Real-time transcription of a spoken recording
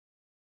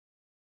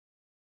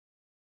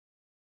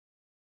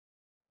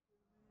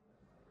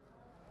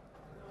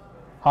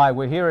Hi,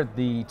 we're here at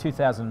the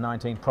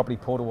 2019 Property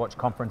Portal Watch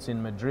Conference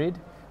in Madrid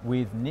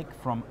with Nick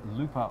from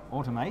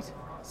Loopaautomate.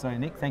 So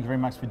Nick, thank you very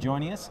much for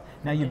joining us.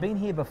 Now you've been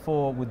here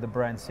before with the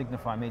brand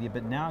Signify Media,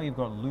 but now you've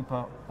got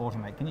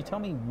Loopaautomate. Can you tell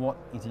me what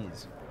it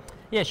is?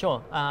 Yeah,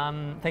 sure.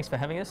 Thanks for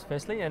having us,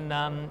 firstly. And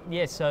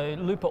so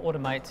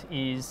Loopaautomate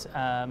is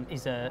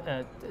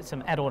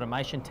some ad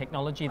automation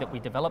technology that we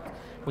developed,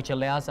 which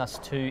allows us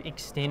to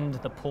extend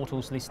the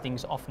portal's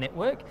listings off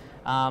network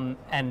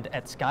and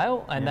at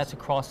scale. And that's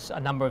across a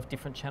number of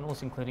different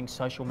channels, including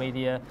social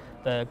media,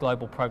 the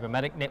global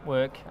programmatic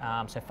network,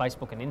 so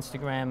Facebook and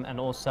Instagram, and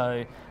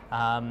also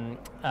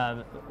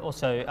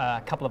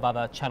a couple of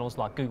other channels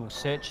like Google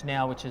Search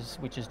now, which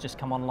has just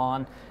come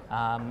online,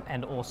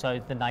 and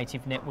also the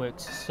native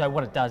networks. So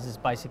what it does is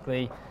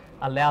basically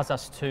allows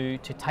us to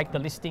take the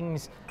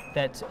listings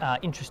that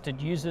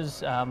interested users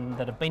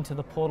that have been to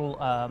the portal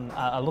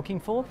are looking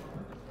for,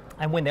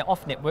 and when they're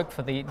off network,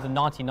 for the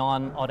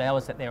 99 odd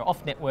hours that they're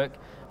off network,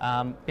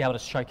 be able to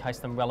showcase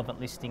them relevant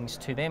listings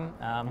to them,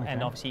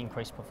 and obviously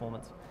increase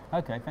performance.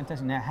 Okay,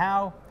 fantastic. Now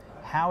how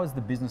has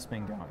the business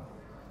been going?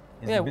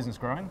 Is the business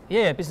growing?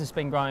 Yeah, business has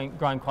been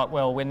growing quite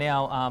well. We're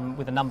now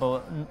with a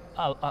number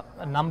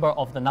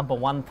of the number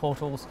one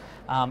portals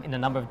in a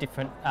number of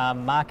different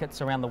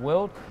markets around the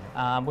world.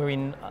 We're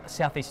in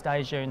Southeast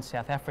Asia, in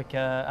South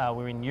Africa,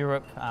 we're in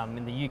Europe,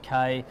 in the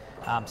UK,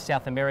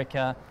 South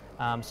America.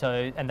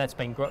 And that's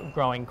been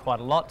growing quite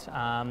a lot.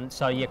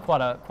 So yeah,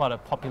 quite a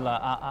popular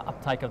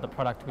uptake of the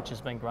product, which has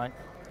been great.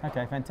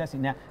 Okay, fantastic.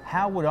 Now,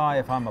 how would I,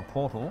 if I'm a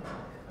portal,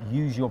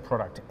 use your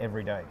product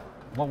every day?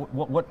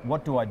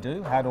 What do I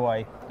do? How do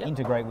I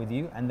integrate with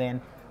you? And then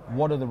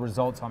what are the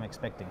results I'm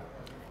expecting?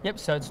 Yep,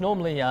 so it's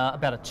normally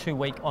about a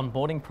 2-week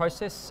onboarding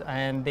process,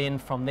 and then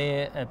from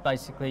there,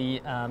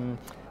 basically,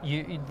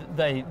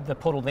 the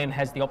portal then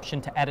has the option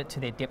to add it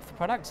to their depth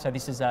product. So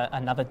this is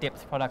another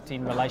depth product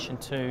in relation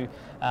to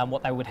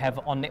what they would have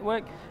on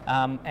network,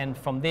 and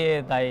from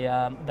there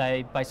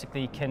they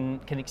basically can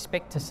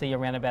expect to see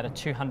around about a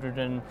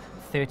 230%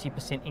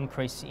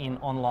 increase in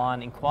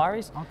online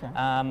inquiries,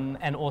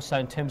 and also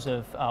in terms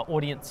of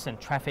audience and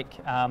traffic,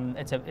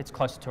 it's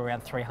closer to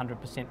around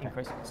 300%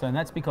 increase. So and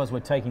that's because we're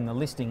taking the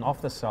listing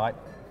off the site,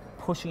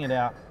 pushing it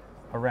out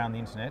around the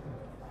internet,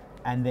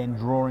 and then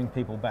drawing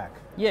people back.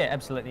 Yeah,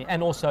 absolutely.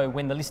 And also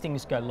when the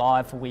listings go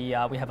live, we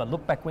have a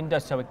look back window,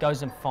 so it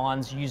goes and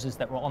finds users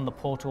that were on the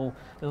portal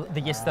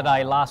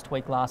yesterday, last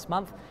week, last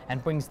month,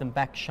 and brings them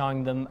back,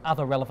 showing them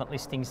other relevant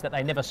listings that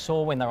they never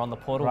saw when they're on the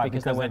portal,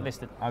 because they weren't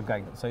listed.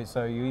 Okay,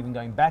 so you're even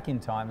going back in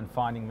time and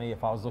finding me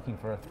if I was looking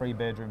for a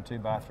 3-bedroom,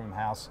 2-bathroom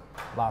house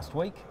last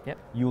week. Yep.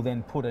 You'll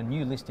then put a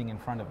new listing in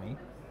front of me,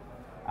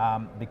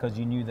 because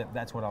you knew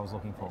that's what I was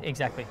looking for.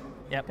 Exactly.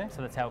 Yep. Okay.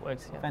 So that's how it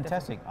works. Yep,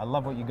 fantastic. Definitely. I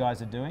love what you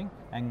guys are doing,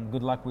 and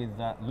good luck with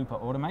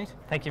Loopaautomate.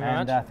 Thank you very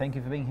much. And thank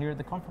you for being here at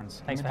the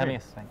conference. Thanks for having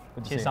us.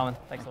 Good to see you. Cheers, Simon.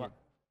 Thanks a lot.